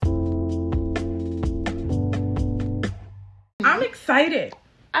excited.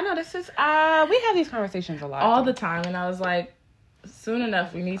 I know this is, we have these conversations a lot. All the time. And I was like, soon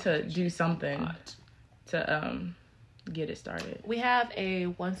enough, we need to do something to get it started. We have a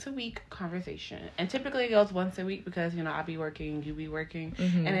once a week conversation. And typically it goes once a week because, I be working, you be working.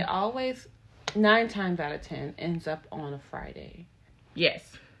 Mm-hmm. And it always, 9 times out of 10, ends up on a Friday. Yes.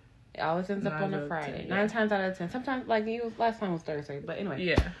 It always ends up on a Friday. 10, yeah. 9 times out of 10. Sometimes, last time was Thursday. But anyway.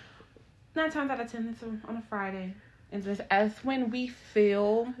 Yeah. 9 times out of 10, it's on a Friday. And as when we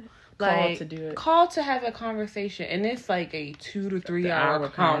feel called to do it. Called to have a conversation. And it's like a 2 to 3 hour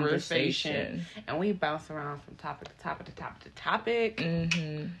conversation. And we bounce around from topic to topic to topic to topic.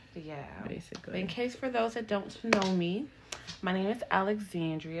 Mm-hmm. Yeah. Basically. In case for those that don't know me, my name is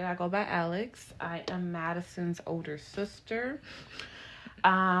Alexandria. I go by Alex. I am Madison's older sister.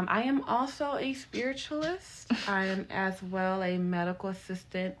 I am also a spiritualist. I am as well a medical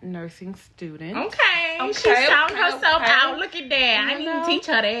assistant nursing student. Okay. She's shouting herself out. Look at that. I need to teach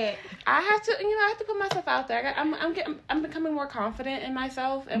her that. I have to put myself out there. I'm becoming more confident in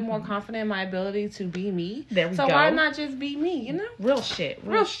myself and more confident in my ability to be me. There we go. So why not just be me, Real shit.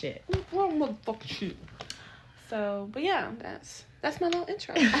 Real shit. Real motherfucking shit. So, but yeah, that's my little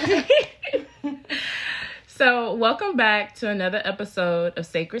intro. So, welcome back to another episode of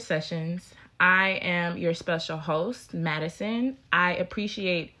Sacred Sessions. I am your special host, Madison. I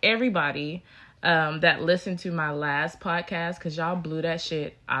appreciate everybody that listened to my last podcast because y'all blew that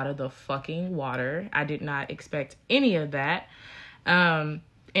shit out of the fucking water. I did not expect any of that. And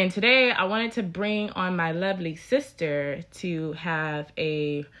today, I wanted to bring on my lovely sister to have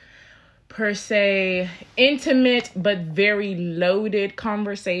a per se intimate but very loaded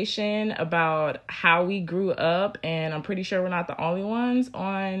conversation about how we grew up, and I'm pretty sure we're not the only ones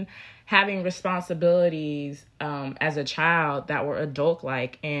on having responsibilities as a child that were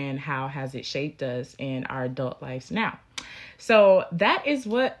adult-like, and how has it shaped us in our adult lives now. So that is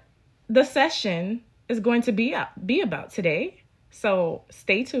what the session is going to be about today. So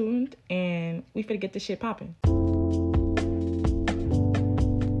stay tuned and we finna get this shit popping.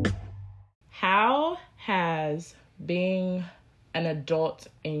 How has being an adult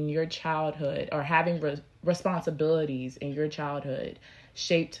in your childhood or having responsibilities in your childhood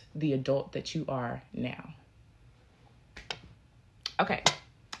shaped the adult that you are now? Okay.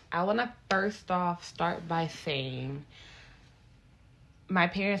 I want to first off start by saying my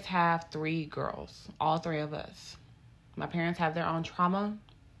parents have 3 girls, all 3 of us. My parents have their own trauma,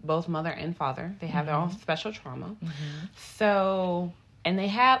 both mother and father. They have their own special trauma. Mm-hmm. So... And they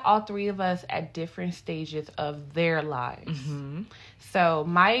had all 3 of us at different stages of their lives. Mm-hmm. So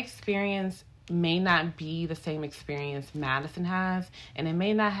my experience may not be the same experience Madison has, and it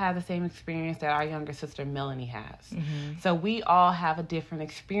may not have the same experience that our younger sister Melanie has. Mm-hmm. So we all have a different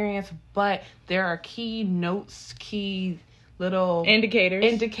experience, but there are key notes, key little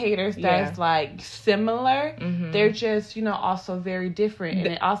indicators that's like similar. Mm-hmm. They're just, also very different, and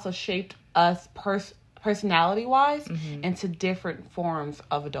it also shaped us personality-wise, into different forms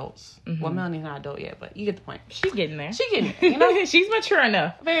of adults. Mm-hmm. Well, Melanie's not adult yet, but you get the point. She's getting there. She's mature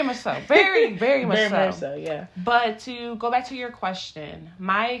enough. Very much so. Very, very much so. Very much so, yeah. But to go back to your question,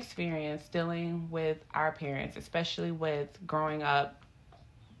 my experience dealing with our parents, especially with growing up,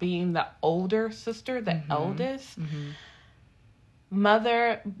 being the older sister, the eldest,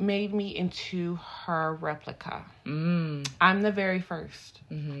 mother made me into her replica. I'm the very first.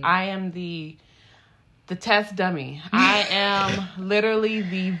 I am the test dummy. I am literally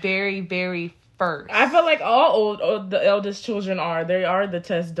the very, very first. I feel like all the eldest children are. They are the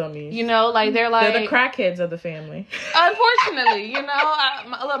test dummies. They're the crackheads of the family. Unfortunately,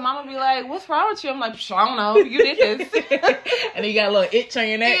 look, mama be like, "What's wrong with you?" I'm like, "I don't know. You did this." And you got a little itch on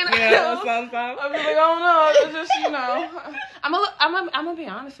your neck. Something. I be like, "I don't know. It's just, I'm gonna be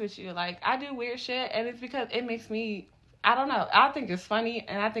honest with you. Like, I do weird shit, and it's because it makes me. I don't know. I think it's funny,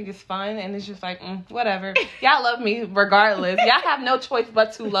 and I think it's fun, and it's just like, whatever. Y'all love me regardless. Y'all have no choice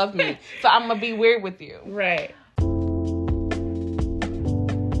but to love me. So I'm going to be weird with you. Right.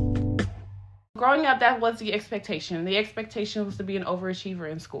 Growing up, that was the expectation. The expectation was to be an overachiever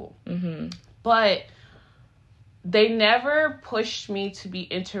in school. Mm-hmm. But they never pushed me to be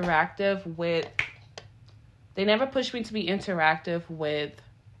interactive with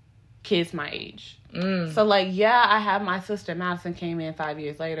kids my age. So I have my sister Madison came in 5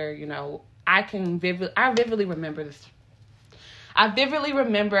 years later. I vividly remember this. I vividly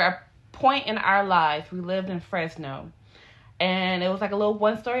remember a point in our life. We lived in Fresno, and it was like a little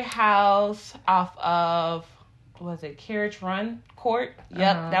 1-story house off of Carriage Run Court.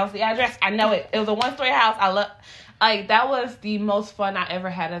 Yep, that was the address. I know it. It was a 1-story house. That was the most fun I ever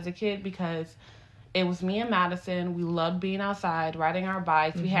had as a kid because It was me and Madison. We loved being outside, riding our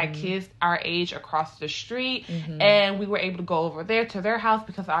bikes. We had kids our age across the street, and we were able to go over there to their house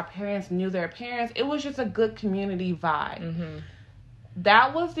because our parents knew their parents. It was just a good community vibe.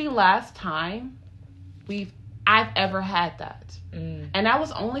 That was the last time I've ever had that. And that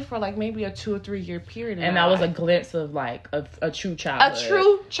was only for like maybe a 2 or 3 year period. And that was a glimpse of like a true childhood. A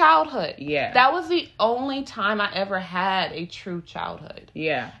true childhood. Yeah. That was the only time I ever had a true childhood.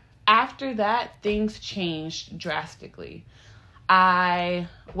 Yeah. After that, things changed drastically. I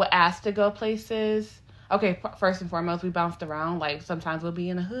was asked to go places. Okay, first and foremost, we bounced around. Like, sometimes we'll be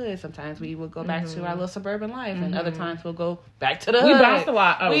in the hood. Sometimes we will go back to our little suburban life. And other times we'll go back to the hood. We bounced a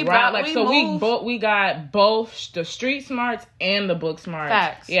lot. We moved. We got both the street smarts and the book smarts.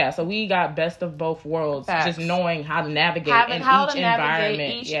 Facts. Yeah, so we got best of both worlds. Facts. Just knowing how to navigate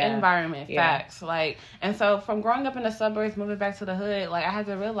environment. Environment. Facts. Like, and so from growing up in the suburbs, moving back to the hood, like, I had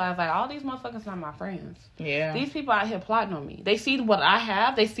to realize, like, all these motherfuckers not my friends. Yeah. These people out here plotting on me. They see what I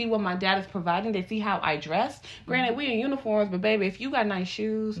have. They see what my dad is providing. They see how I dress. Granted, we in uniforms, but baby, if you got nice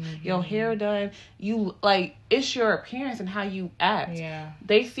shoes, your hair done, you like, it's your appearance and how you act. Yeah.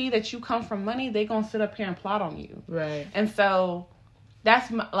 They see that you come from money, they gonna sit up here and plot on you. Right. And so that's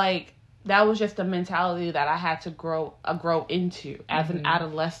that was just a mentality that I had to grow into as an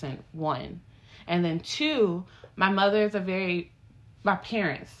adolescent, one. And then two, my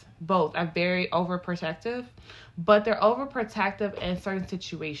parents both are very overprotective, but they're overprotective in certain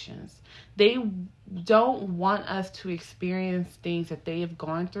situations. They don't want us to experience things that they have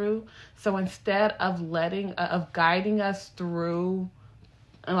gone through. So instead of guiding us through,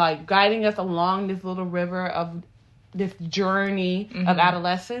 like guiding us along this little river of this journey of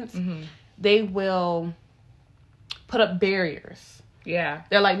adolescence, they will put up barriers. Yeah.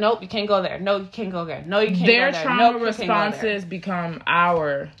 They're like, nope, you can't go there. No, you can't go there. No, you can't go there. Their trauma responses become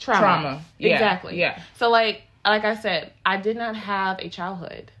our trauma. Yeah. Exactly. Yeah. So like I said, I did not have a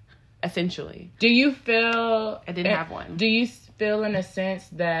childhood, essentially. Do you feel... I didn't have one. Do you feel in a sense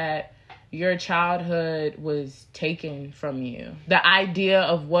that your childhood was taken from you? The idea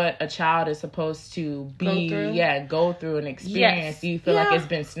of what a child is supposed to be, go through and experience. Yes. Do you feel like it's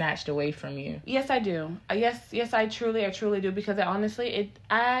been snatched away from you? Yes, I do. Yes, I truly do, because I'm a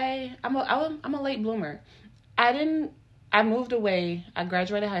late bloomer. I moved away. I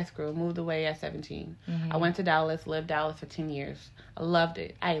graduated high school, moved away at 17. I went to Dallas, lived Dallas for 10 years. I loved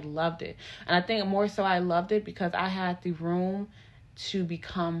it. And I think more so I loved it because I had the room to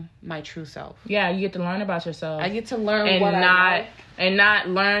become my true self. Yeah, you get to learn about yourself. I get to learn and not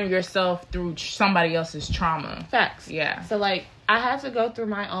learn yourself through somebody else's trauma. Facts. Yeah. So like, I had to go through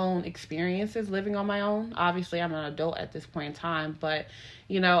my own experiences living on my own. Obviously, I'm an adult at this point in time, but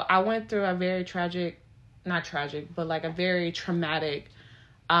I went through a very not tragic, but like a very traumatic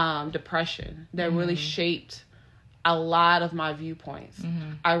depression that really shaped a lot of my viewpoints.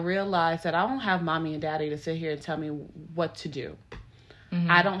 I realized that I don't have mommy and daddy to sit here and tell me what to do.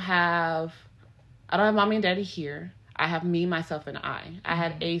 I don't have mommy and daddy here. I have me, myself, and I. I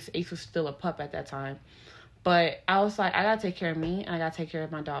had Ace. Ace was still a pup at that time. But I was like, I gotta take care of me and I gotta take care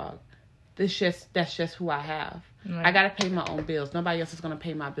of my dog. That's just who I have. Right. I gotta pay my own bills. Nobody else is gonna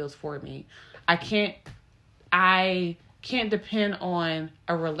pay my bills for me. I can't depend on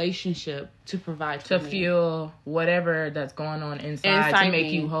a relationship to provide for me. To fuel whatever that's going on inside to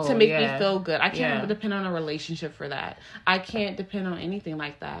make you whole. To make me feel good. I can't depend on a relationship for that. I can't depend on anything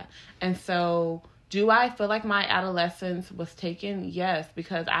like that. And so, do I feel like my adolescence was taken? Yes,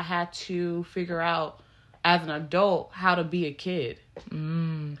 because I had to figure out as an adult how to be a kid.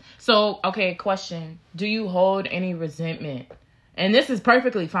 So, okay, question. Do you hold any resentment? And this is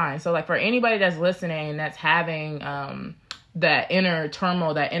perfectly fine. So, like, for anybody that's listening, that's having that inner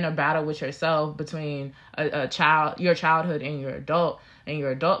turmoil, that inner battle with yourself between your childhood and your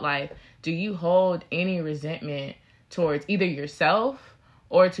adult life, do you hold any resentment towards either yourself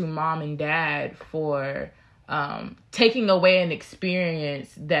or to mom and dad for taking away an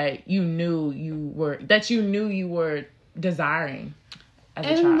experience that you knew you were desiring as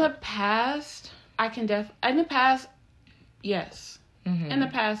a child? In the past, yes. In the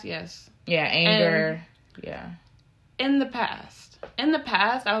past, yes. Yeah, anger. In the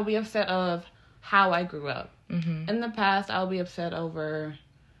past, I would be upset of how I grew up. In the past, I would be upset over,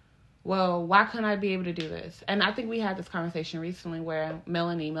 well, why couldn't I be able to do this? And I think we had this conversation recently where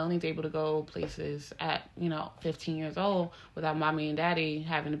Melanie's able to go places at 15 years old without mommy and daddy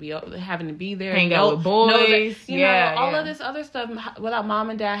having to be there, hang out with boys, all of this other stuff without mom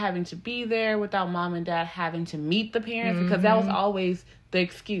and dad having to be there, without mom and dad having to meet the parents, because that was always the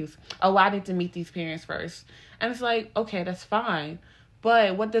excuse. Oh, I need to meet these parents first. And it's like, okay, that's fine,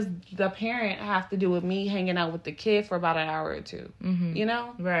 But what does the parent have to do with me hanging out with the kid for about an hour or two? Mm-hmm. You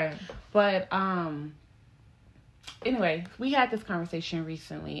know? Right. But, anyway, we had this conversation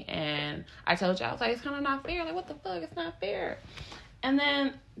recently, and I told you, I was like, it's kind of not fair. Like, what the fuck? It's not fair. And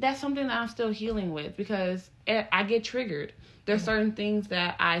then that's something that I'm still healing with, because I get triggered. There's certain things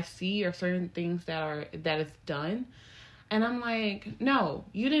that I see, or certain things that is done, and I'm like, no,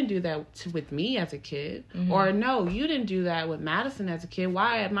 you didn't do that with me as a kid. Mm-hmm. Or no, you didn't do that with Madison as a kid.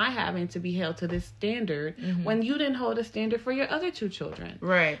 Why am I having to be held to this standard when you didn't hold a standard for your other two children?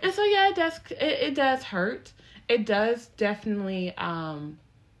 Right. And so, yeah, it does hurt. It does definitely,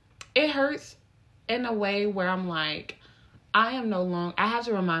 it hurts in a way where I'm like, I have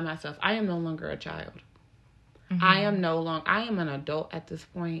to remind myself, I am no longer a child. Mm-hmm. I am an adult at this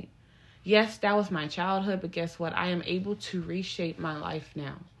point. Yes, that was my childhood, but guess what? I am able to reshape my life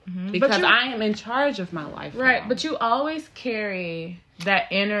now. Mm-hmm. Because I am in charge of my life now. But you always carry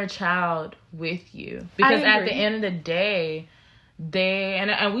that inner child with you. Because at the end of the day,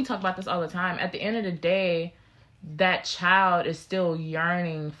 and we talk about this all the time, at the end of the day, that child is still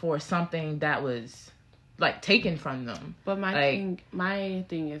yearning for something that was, like, taken from them. But my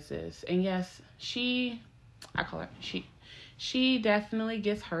thing is this, and yes, I call her she definitely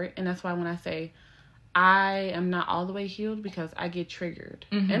gets hurt, and that's why when I say I am not all the way healed, because I get triggered.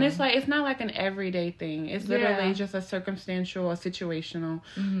 Mm-hmm. And it's not like an everyday thing. It's literally just a circumstantial or situational.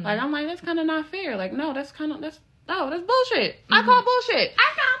 Mm-hmm. Like, I'm like, that's kind of not fair. Like, no, that's bullshit. Mm-hmm. I call bullshit.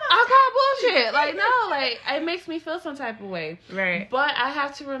 Like, no, like, it makes me feel some type of way. Right. But I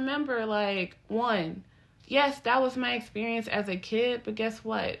have to remember, like, one, yes, that was my experience as a kid, but guess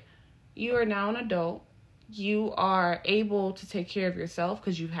what? You are now an adult. You are able to take care of yourself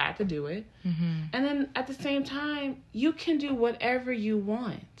because you had to do it. Mm-hmm. And then at the same time, you can do whatever you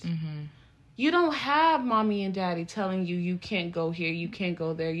want. Mm-hmm. You don't have mommy and daddy telling you can't go here, you can't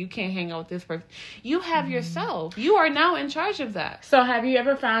go there, you can't hang out with this person. You have yourself. You are now in charge of that. So have you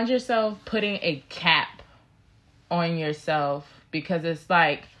ever found yourself putting a cap on yourself? Because it's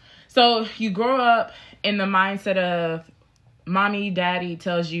like, so you grow up in the mindset of mommy, daddy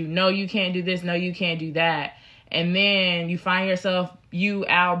tells you, no, you can't do this, no, you can't do that. And then you find yourself, you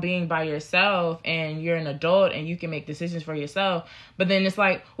out being by yourself, and you're an adult and you can make decisions for yourself. But then it's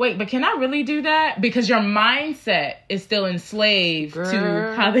like, wait, but can I really do that? Because your mindset is still enslaved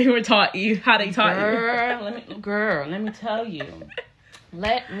to how they were taught you, how they taught you.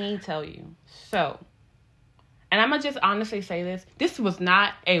 Let me tell you. So, and I'm going to just honestly say this was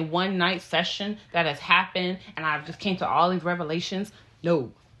not a one-night session that has happened, and I just came to all these revelations.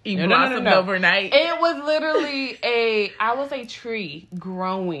 No. You blossomed overnight. It was literally I was a tree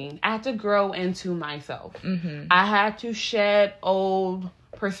growing. I had to grow into myself. Mm-hmm. I had to shed old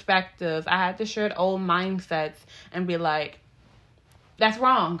perspectives. I had to shed old mindsets and be like, that's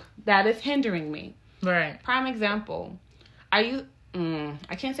wrong. That is hindering me. Right. Prime example. I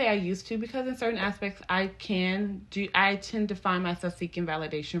can't say I used to, because in certain aspects I tend to find myself seeking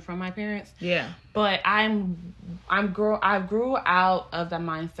validation from my parents. Yeah. But I grew out of the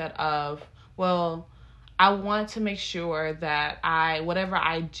mindset of, well, I want to make sure that whatever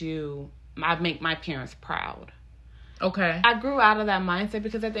I do, I make my parents proud. Okay. I grew out of that mindset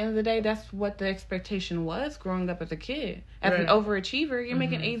because at the end of the day, that's what the expectation was growing up as a kid. As an overachiever, you're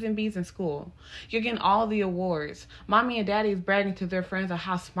making A's and B's in school. You're getting all the awards. Mommy and daddy is bragging to their friends of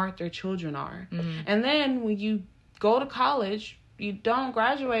how smart their children are. Mm-hmm. And then when you go to college, you don't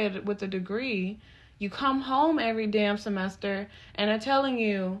graduate with a degree. You come home every damn semester and they're telling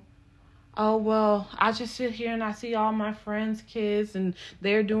you, oh, well, I just sit here and I see all my friends' kids and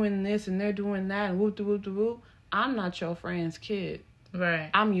they're doing this and they're doing that and whoop-de-whoop-de-whoop. I'm not your friend's kid. Right.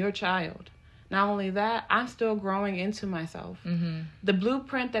 I'm your child. Not only that, I'm still growing into myself. Mm-hmm. The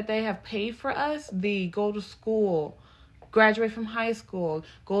blueprint that they have paid for us, the go to school, graduate from high school,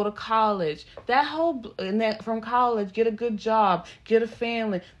 go to college, and then from college, get a good job, get a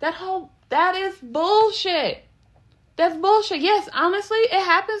family, that is bullshit. That's bullshit. Yes, honestly, it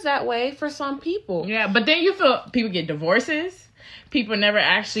happens that way for some people. Yeah, but then you feel people get divorces. People never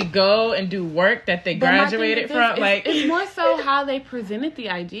actually go and do work that they graduated from. It's more so how they presented the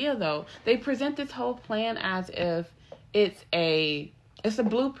idea, though. They present this whole plan as if it's a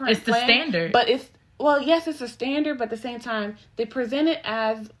blueprint. It's the standard. But yes, it's a standard, but at the same time, they present it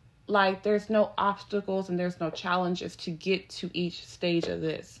as like there's no obstacles and there's no challenges to get to each stage of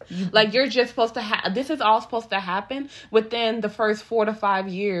this. Like you're just supposed to this is all supposed to happen within the first 4 to 5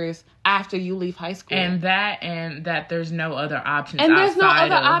 years after you leave high school. And that there's no other options. And there's no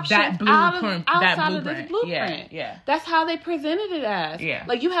other options that blueprint. outside of this blueprint. Yeah. That's how they presented it as. Yeah.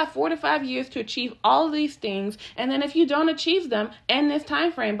 Like you have 4 to 5 years to achieve all of these things, and then if you don't achieve them in this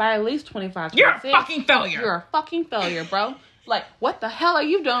time frame by at least 25, 26, you're a fucking failure. You're a fucking failure, bro. Like, what the hell are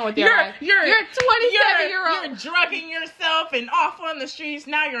you doing with your life? You're 27-year-old. You're drugging yourself and off on the streets.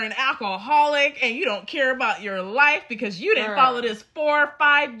 Now you're an alcoholic and you don't care about your life because you didn't follow this 4 or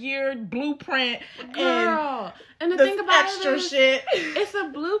 5 year blueprint. Girl. And the thing about extra it is, shit. It's a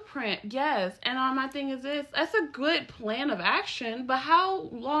blueprint, yes. And my thing is this: that's a good plan of action, but how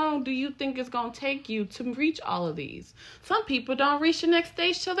long do you think it's gonna take you to reach all of these? Some people don't reach the next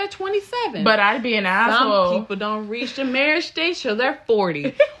stage till they're 27. But I'd be an asshole. Some people don't reach the marriage stage till they're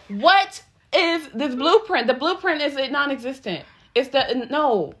 40. What is this blueprint? The blueprint is non-existent. It's the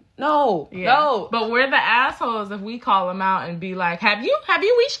no. But we're the assholes if we call them out and be like, have you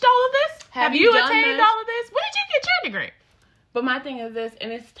reached all of this? Have you attained all of this? When did you get your degree? But my thing is this,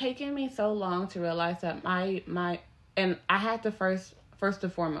 and it's taken me so long to realize that and I had to first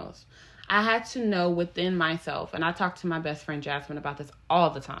and foremost, I had to know within myself, and I talk to my best friend Jasmine about this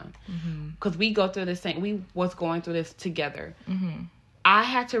all the time, because we go through this thing, we was going through this together. I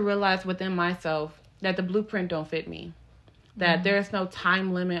had to realize within myself that the blueprint don't fit me. That there's no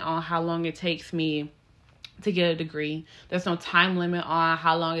time limit on how long it takes me to get a degree. There's no time limit on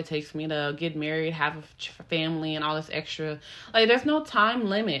how long it takes me to get married, have a family, and all this extra. Like, there's no time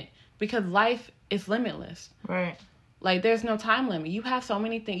limit because life is limitless. Right. Like, there's no time limit. You have so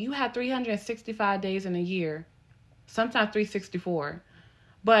many things. You have 365 days in a year, sometimes 364.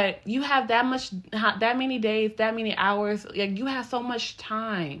 But you have that many days, that many hours. Like, you have so much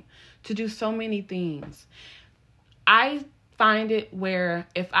time to do so many things. I find it where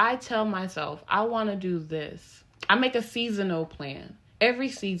if I tell myself I want to do this, I make a seasonal plan every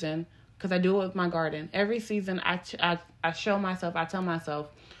season, because I do it with my garden. Every season I show myself, I tell myself,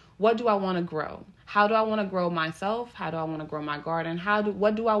 what do I want to grow? How do I want to grow myself? How do I want to grow my garden?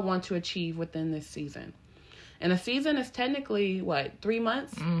 What do I want to achieve within this season? And a season is technically 3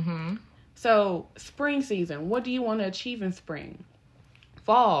 months? So spring season, what do you want to achieve in spring?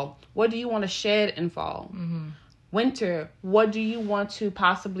 Fall, what do you want to shed in fall? Winter, what do you want to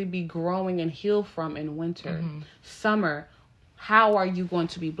possibly be growing and heal from in winter? Summer, how are you going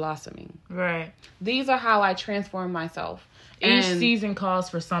to be blossoming? Right. These are how I transform myself. Each season calls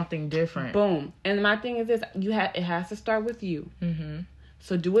for something different. Boom. And my thing is this, it has to start with you.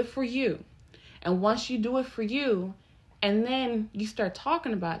 So do it for you. And once you do it for you, and then you start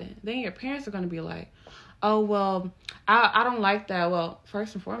talking about it, then your parents are going to be like, oh, well, I don't like that. Well,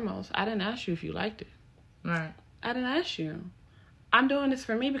 first and foremost, I didn't ask you if you liked it. Right. I didn't ask you. I'm doing this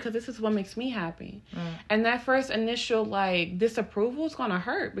for me because this is what makes me happy. And that first initial disapproval is gonna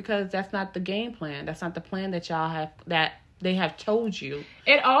hurt because that's not the game plan. That's not the plan that y'all have, that they have told you.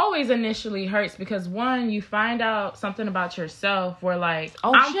 It always initially hurts because one, you find out something about yourself where I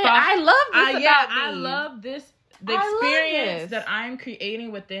love this about me. I love this. The experience that I'm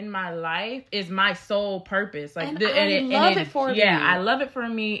creating within my life is my sole purpose. I love it for me. Yeah, I love it for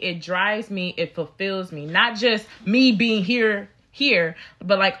me. It drives me. It fulfills me. Not just me being here,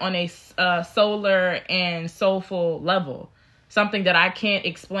 but on a solar and soulful level. Something that I can't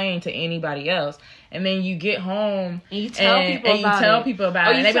explain to anybody else. And then you get home and you tell people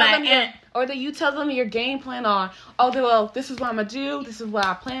about it. And they be like, or that you tell them your game plan on, this is what I'm going to do. This is what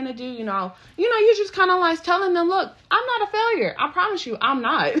I plan to do. You're just kind of telling them, look, I'm not a failure. I promise you, I'm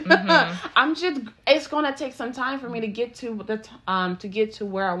not. It's going to take some time for me to get to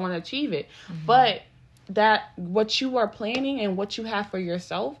where I want to achieve it. But that what you are planning and what you have for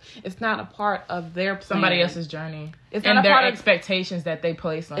yourself is not a part of their plan. Somebody else's journey. It's and not their expectations that they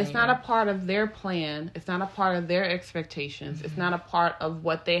place on you. It's not a part of their plan. It's not a part of their expectations. It's not a part of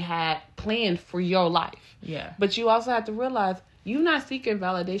what they had planned for your life. Yeah. But you also have to realize you're not seeking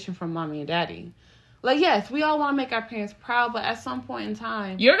validation from mommy and daddy. Yes, we all want to make our parents proud, but at some point in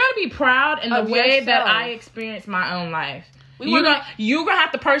time, you're going to be proud in the way that I experience my own life. You're gonna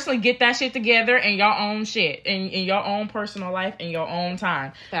have to personally get that shit together in your own shit, in your own personal life, in your own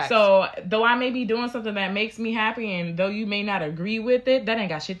time. Facts. So, though I may be doing something that makes me happy, and though you may not agree with it, that ain't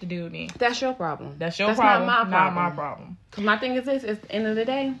got shit to do with me. That's your problem. That's your problem. Not my problem. Not my problem. Because my thing is this, at the end of the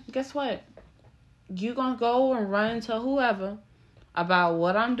day, guess what? You gonna go and run to whoever about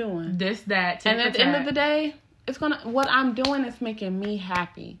what I'm doing. And at the end of the day, what I'm doing is making me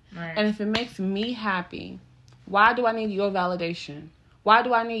happy. Right. And if it makes me happy, why do I need your validation? Why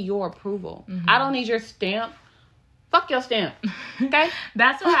do I need your approval? I don't need your stamp. Fuck your stamp. Okay?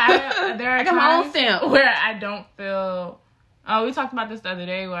 That's why there are I got my own times stamp where I don't feel... Oh, we talked about this the other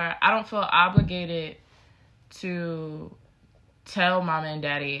day, where I don't feel obligated to tell mama and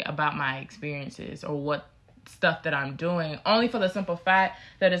daddy about my experiences or what stuff that I'm doing, only for the simple fact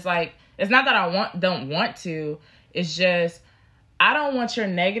that it's like, it's not that I don't want to, it's just I don't want your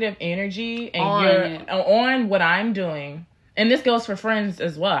negative energy and on what I'm doing. And this goes for friends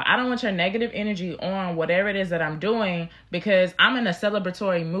as well. I don't want your negative energy on whatever it is that I'm doing, because I'm in a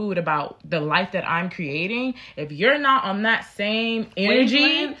celebratory mood about the life that I'm creating. If you're not on that same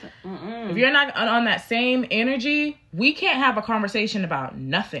energy, if you're not on that same energy, we can't have a conversation about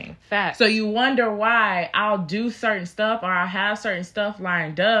nothing. Fact. So you wonder why I'll do certain stuff, or I'll have certain stuff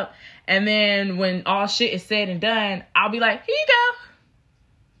lined up, and then when all shit is said and done, I'll be like, here you go.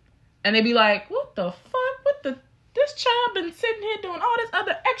 And they be like, what the fuck? This child been sitting here doing all this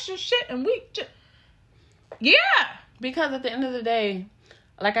other extra shit, and we just... Yeah. Because at the end of the day,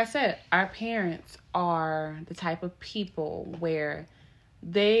 like I said, our parents are the type of people where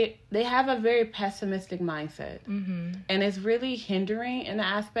they have a very pessimistic mindset. Mm-hmm. And it's really hindering in the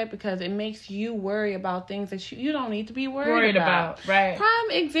aspect, because it makes you worry about things that you don't need to be worried about. Right.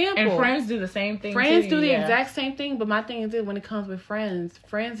 Prime example. And friends do the same thing Friends too, do the exact same thing, but my thing is that when it comes with friends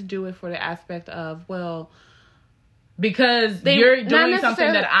do it for the aspect of, well... Because you're doing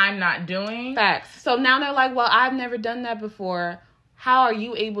something that I'm not doing. Facts. So now they're like, well, I've never done that before. How are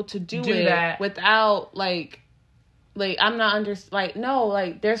you able to do it that without, like I'm not no,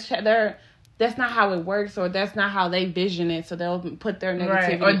 like, that's not how it works, or that's not how they vision it, so they'll put their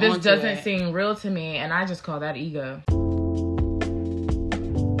negativity Or this onto doesn't it. seem real to me, and I just call that ego.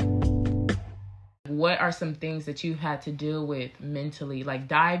 What are some things that you've had to deal with mentally? Like,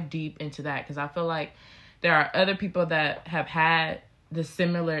 dive deep into that, because I feel like there are other people that have had the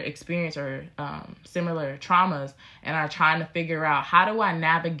similar experience or similar traumas and are trying to figure out, how do I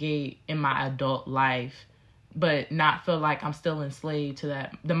navigate in my adult life but not feel like I'm still enslaved to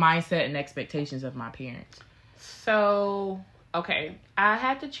the mindset and expectations of my parents? So, okay, I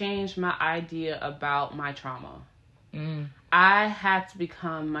had to change my idea about my trauma. I had to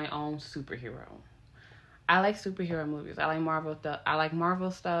become my own superhero. I like superhero movies. I like Marvel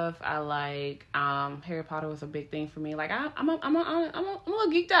stuff. I like Harry Potter was a big thing for me. Like I'm a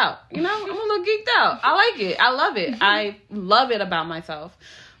little geeked out. You know, I'm a little geeked out. I like it. I love it. I love it about myself.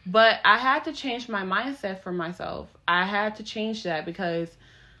 But I had to change my mindset for myself. I had to change that because,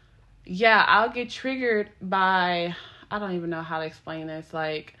 yeah, I'll get triggered by, I don't even know how to explain this.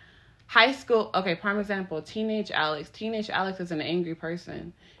 Like high school. Okay, prime example. Teenage Alex. Teenage Alex is an angry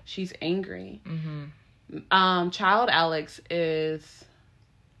person. She's angry. Mm-hmm. Child Alex is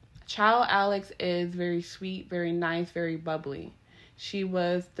very sweet, very nice, very bubbly. She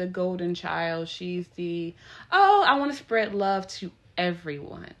was the golden child. She's I want to spread love to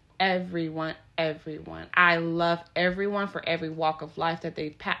everyone. I love everyone for every walk of life that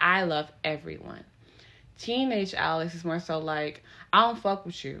I love everyone. Teenage Alex is more so like, I don't fuck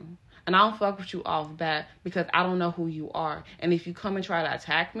with you. And I don't fuck with you off bat because I don't know who you are. And if you come and try to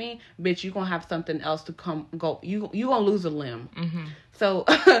attack me, bitch, you're going to have something else to go. You going to lose a limb. Mm-hmm. So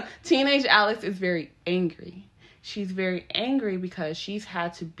teenage Alex is very angry. She's very angry because she's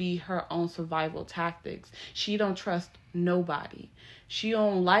had to be her own survival tactics. She don't trust nobody. She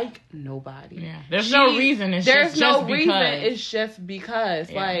don't like nobody. Yeah. There's no reason. It's just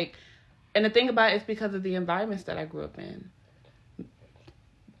because. Yeah. Like, and the thing about it is because of the environments that I grew up in.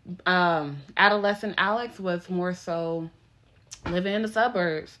 Adolescent Alex was more so living in the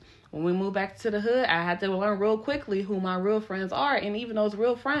suburbs. When we moved back to the hood, I had to learn real quickly who my real friends are, and even those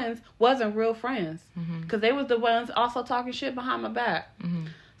real friends wasn't real friends because they was the ones also talking shit behind my back. Mm-hmm.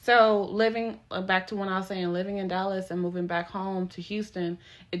 So living back to when I was saying living in Dallas and moving back home to Houston,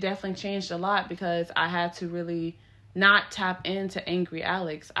 it definitely changed a lot because I had to really not tap into angry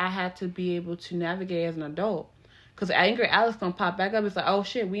Alex. I had to be able to navigate as an adult. Because angry Alex gonna pop back up. It's like, oh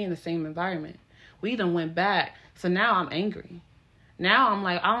shit, we in the same environment. We done went back. So now I'm angry. Now I'm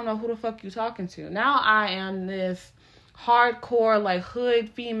like, I don't know who the fuck you talking to. Now I am this hardcore, like, hood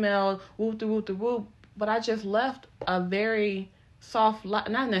female, whoop-de-whoop-de-whoop. But I just left a very soft life.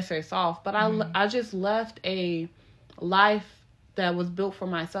 Not necessarily soft, but I just left a life that was built for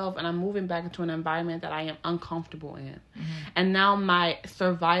myself. And I'm moving back into an environment that I am uncomfortable in. Mm-hmm. And now my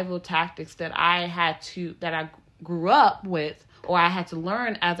survival tactics that I grew up with, or I had to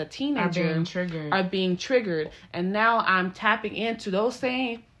learn as a teenager, are being triggered. And now I'm tapping into those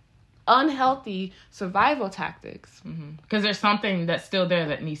same unhealthy survival tactics. Because there's something that's still there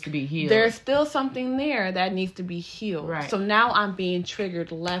that needs to be healed. There's still something there that needs to be healed. Right. So now I'm being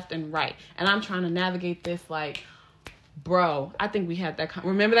triggered left and right. And I'm trying to navigate this like, bro, I think we had that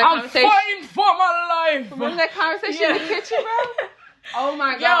remember that conversation? I'm fighting for my life. Remember that conversation in the kitchen, bro? Oh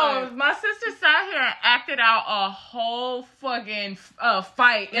my God. Yo, my sister sat here and acted out a whole fucking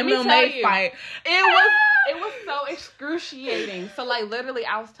fight, Let me tell MMA you, fight. It was so excruciating. So like literally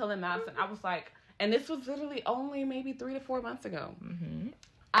I was telling Madison, I was like, and this was literally only maybe 3 to 4 months ago.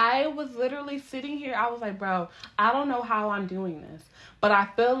 I was literally sitting here. I was like, bro, I don't know how I'm doing this, but I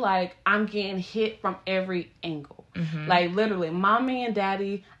feel like I'm getting hit from every angle. Like literally, mommy and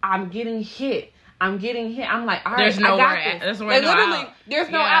daddy, I'm getting hit. I'm like, all right, there's no I got this. There's like, no literally, out. There's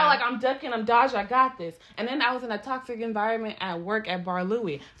no out. Like, I'm ducking, I'm dodging, I got this. And then I was in a toxic environment at work at Bar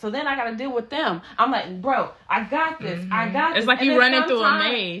Louie. So then I got to deal with them. I'm like, bro, I got this. I got this. It's like and you running through a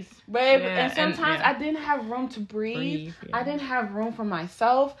maze. Babe, and sometimes I didn't have room to breathe. I didn't have room for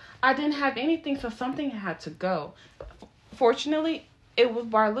myself. I didn't have anything, so something had to go. Fortunately, it was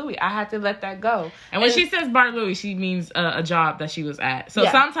Bar Louie. I had to let that go. And when she says Bar Louie, she means a job that she was at. So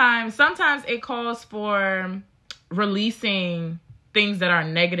sometimes it calls for releasing things that are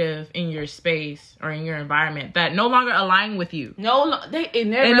negative in your space or in your environment that no longer align with you. It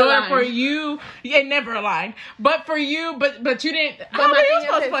never in order aligned. for you, it never aligned. But for you, but you didn't. How are you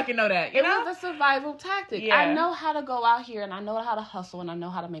supposed to fucking know that? You know, it was a survival tactic. Yeah. I know how to go out here, and I know how to hustle, and I know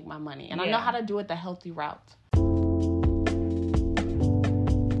how to make my money, and I know how to do it the healthy route.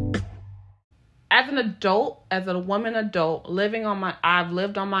 As an adult, as a woman adult, I've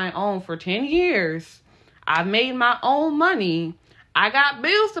lived on my own for 10 years. I've made my own money. I got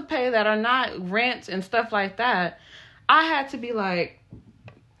bills to pay that are not rent and stuff like that. I had to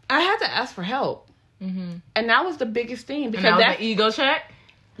ask for help. And that was the biggest thing. Because that was an ego check?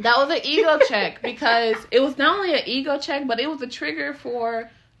 That was an ego check because it was not only an ego check, but it was a trigger for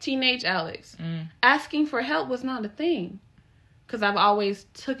teenage Alex. Asking for help was not a thing. Because I've always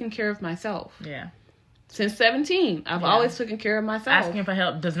taken care of myself. Yeah. Since 17, I've always taken care of myself. Asking for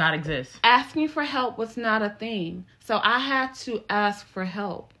help does not exist. Asking for help was not a thing. So I had to ask for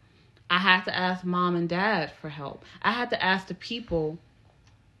help. I had to ask mom and dad for help. I had to ask the people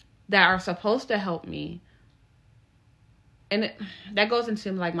that are supposed to help me. And that goes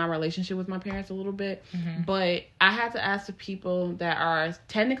into like my relationship with my parents a little bit. But I had to ask the people that are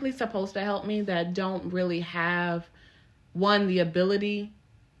technically supposed to help me that don't really have, one, the ability,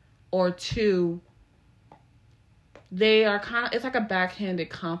 or two, they are kind of, it's like a backhanded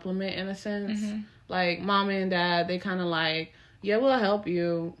compliment in a sense. Like mommy and dad, they kind of like, yeah, we'll help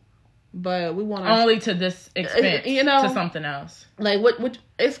you, but we want only to this extent, you know, to something else. Like what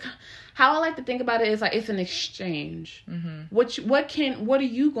it's how I like to think about it is like it's an exchange. What are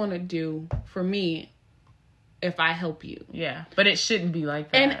you gonna do for me if I help you? Yeah, but it shouldn't be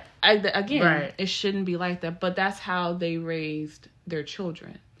like that. And again, it shouldn't be like that. But that's how they raised their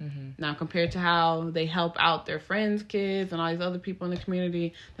children. Now, compared to how they help out their friends' kids and all these other people in the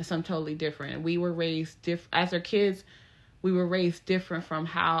community, that's something totally different. We were raised as their kids. We were raised different from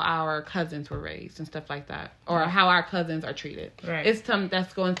how our cousins were raised and stuff like that, or how our cousins are treated. Right. It's something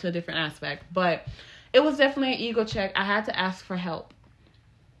that's going to a different aspect, but it was definitely an ego check. I had to ask for help.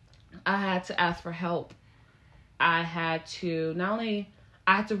 I had to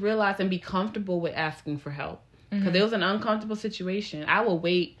realize and be comfortable with asking for help. Because it was an uncomfortable situation. I would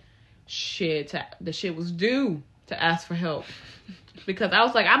wait the shit was due to ask for help. Because I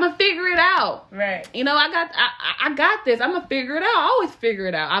was like, I'm going to figure it out. Right. You know, I got this. I'm going to figure it out. I always figure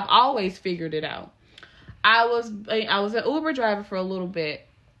it out. I've always figured it out. I was an Uber driver for a little bit.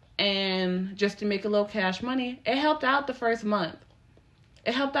 And just to make a little cash money, it helped out the first month.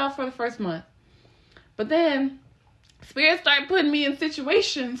 It helped out for the first month. But then, Spirit started putting me in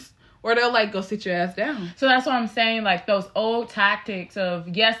situations or they'll like, go sit your ass down. So that's what I'm saying. Like those old tactics of,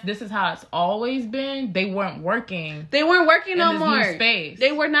 yes, this is how it's always been. They weren't working. They weren't working no more. New space.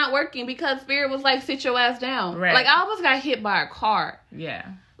 They were not working because Spirit was like, sit your ass down. Right. Like I almost got hit by a car. Yeah.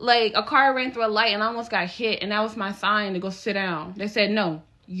 Like a car ran through a light and I almost got hit. And that was my sign to go sit down. They said, no,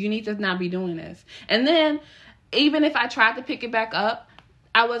 you need to not be doing this. And then even if I tried to pick it back up,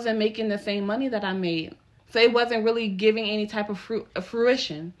 I wasn't making the same money that I made. So it wasn't really giving any type of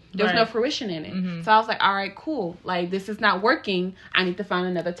fruition. There was no fruition in it. So I was like, all right, cool. Like, this is not working. I need to find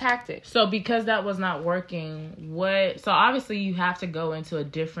another tactic. So because that was not working, so obviously you have to go into a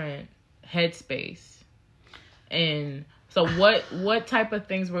different headspace. And so what type of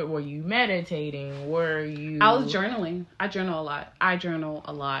things were you meditating? Were you... I was journaling. I journal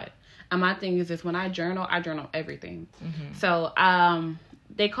a lot. And my thing is when I journal everything. So,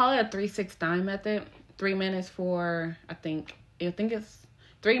 they call it a 3-6-9 method. 3 minutes for, I think it's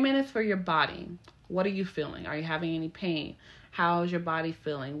 3 minutes for your body. What are you feeling? Are you having any pain? How is your body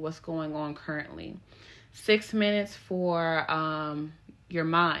feeling? What's going on currently? 6 minutes for your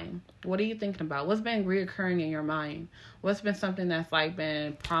mind. What are you thinking about? What's been reoccurring in your mind? What's been something that's like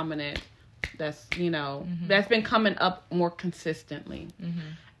been prominent, that's, that's been coming up more consistently?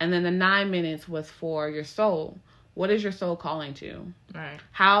 And then the 9 minutes was for your soul. What is your soul calling to? Right.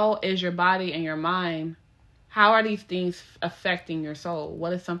 How is your body and your mind, how are these things affecting your soul?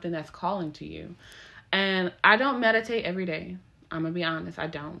 What is something that's calling to you? And I don't meditate every day. I'm going to be honest. I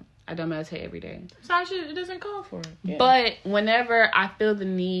don't meditate every day. Sometimes it doesn't call for it. Yeah. But whenever I feel the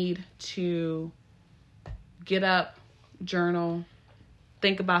need to get up, journal,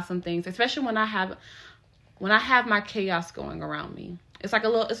 think about some things, especially when I have my chaos going around me. It's like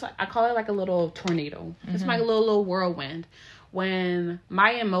I call it like a little tornado. It's like a little whirlwind. When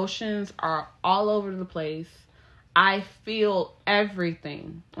my emotions are all over the place, I feel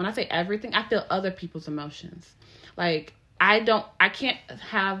everything. When I say everything, I feel other people's emotions. Like, I can't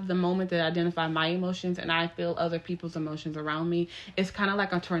have the moment that I identify my emotions and I feel other people's emotions around me. It's kind of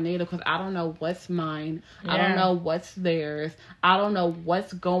like a tornado because I don't know what's mine. Yeah. I don't know what's theirs. I don't know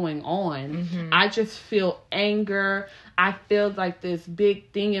what's going on. I just feel anger. I feel like this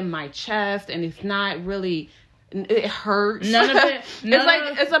big thing in my chest and it's not really... It hurts. None of it.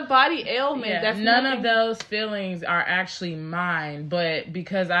 It's a body ailment. Yeah, That's none of those feelings are actually mine. But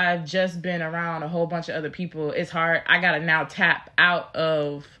because I've just been around a whole bunch of other people, it's hard. I gotta now tap out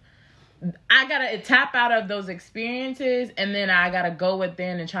of those experiences, and then I gotta go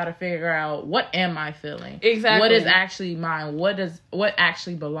within and try to figure out what am I feeling. Exactly. What is actually mine? What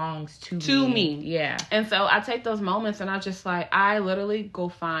actually belongs to me? Yeah. And so I take those moments, and I literally go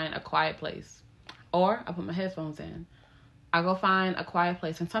find a quiet place. Or I put my headphones in. I go find a quiet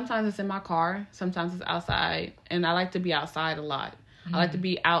place. And sometimes it's in my car. Sometimes it's outside. And I like to be outside a lot. I like to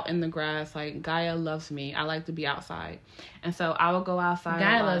be out in the grass. Like, Gaia loves me. I like to be outside. And so I will go outside.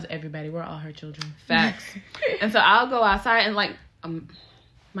 Gaia loves everybody. We're all her children. Facts. And so I'll go outside and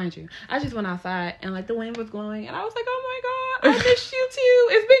mind you, I just went outside and the wind was blowing. And I was like, oh my God, I miss you too.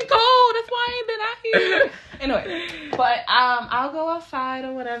 It's been cold. That's why I ain't been out here. Anyway, but I'll go outside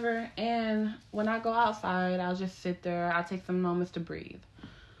or whatever, and when I go outside, I'll just sit there. I'll take some moments to breathe.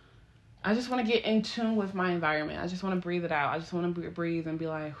 I just want to get in tune with my environment. I just want to breathe it out. I just want to breathe and be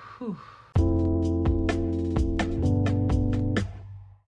like, whew,